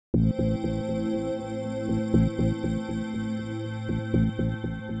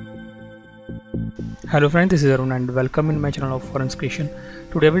Hello friends, this is Arun and welcome in my channel of Foreign Creation.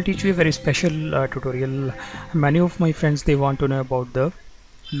 Today I will teach you a very special tutorial. Many of my friends they want to know about the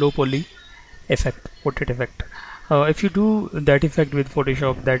low poly effect, portrait effect. If you do that effect with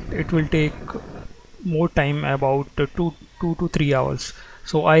Photoshop, that it will take more time, about 2 to 3 hours.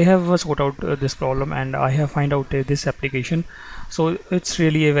 So I have sort out this problem and I have find out this application. So it's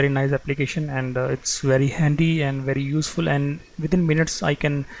really a very nice application and it's very handy and very useful, and within minutes I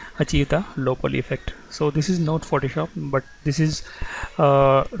can achieve the low poly effect. So this is not Photoshop, but this is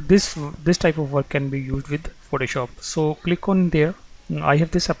this type of work can be used with Photoshop. So click on there. I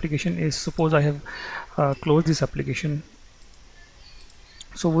have this application. Is suppose I have closed this application.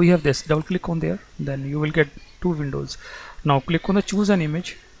 So we have this, double click on there, then you will get two windows. Now click on the choose an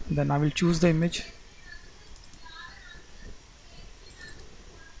image, then I will choose the image.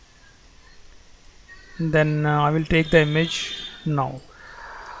 Then I will take the image. Now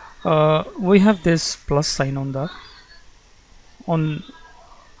we have this plus sign on the on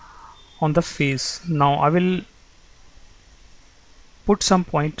the face. Now I will put some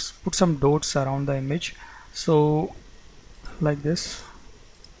points, put some dots around the image, so like this.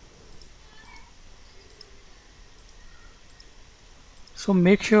 So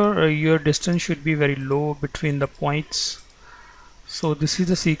make sure your distance should be very low between the points. So this is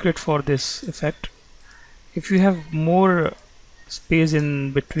the secret for this effect. If you have more space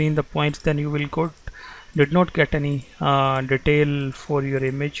in between the points, then you will did not get any detail for your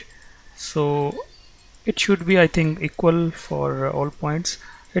image. So it should be, I think, equal for all points.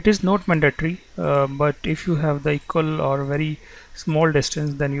 It is not mandatory, but if you have the equal or very small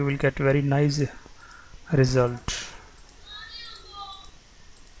distance, then you will get very nice result.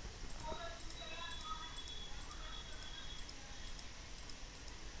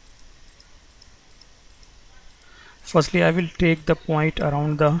 Firstly, I will take the point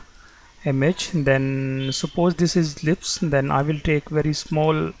around the image. Then suppose this is lips, then I will take very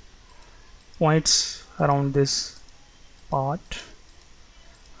small points around this part,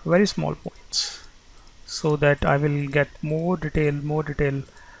 very small points, so that I will get more detail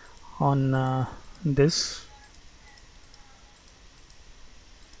on this.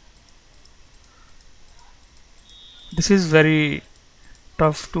 This is very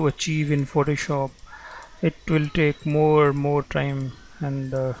tough to achieve in Photoshop. It will take more time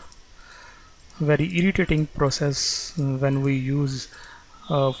and very irritating process when we use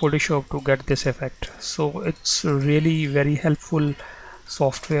Photoshop to get this effect. So it's really very helpful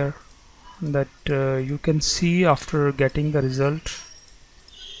software that you can see after getting the result.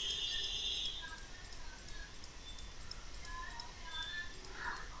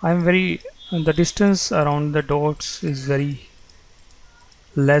 The distance around the dots is very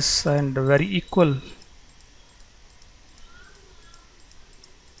less and very equal.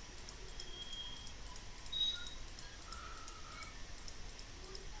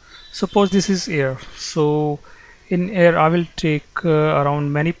 Suppose this is air, so in air I will take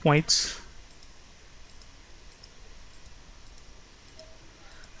around many points.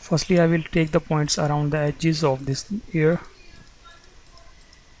 Firstly, I will take the points around the edges of this air.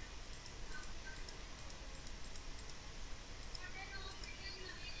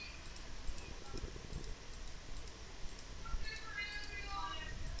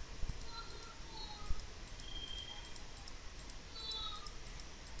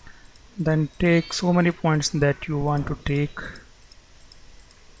 Then take so many points that you want to take.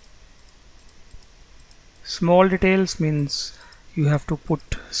 Small details means you have to put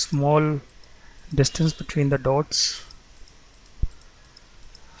small distance between the dots.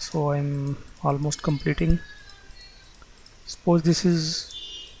 So I'm almost completing. Suppose this is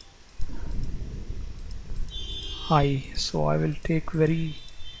eye, so I will take very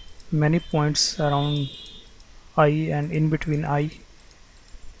many points around eye and in between eye.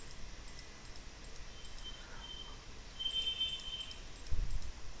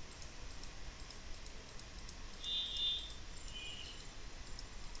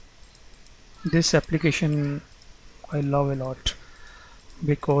 This application I love a lot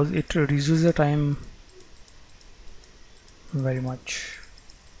because it reduces the time very much.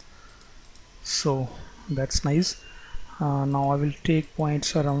 So that's nice. Now I will take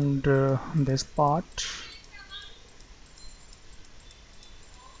points around this part.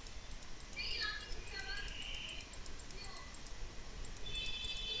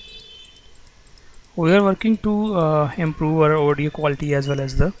 We are working to improve our audio quality as well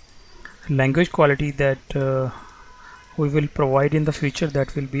as the language quality that we will provide in the future.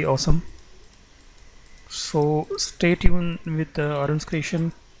 That will be awesome. So stay tuned with Arun's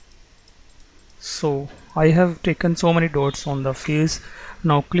Creation. So I have taken so many dots on the face.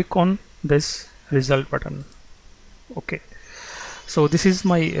 Now click on this result button. Okay, so this is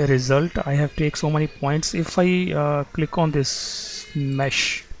my result. I have take so many points. If I click on this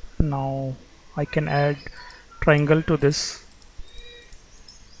mesh, now I can add triangle to this.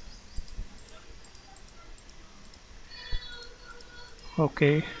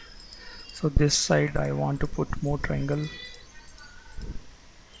 Okay, so this side I want to put more triangle.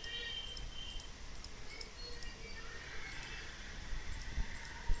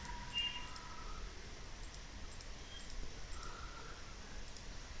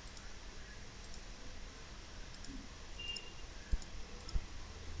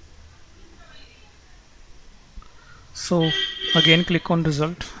 So again click on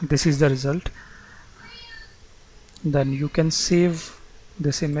result. This is the result. Then you can save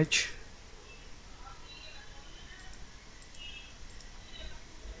this image.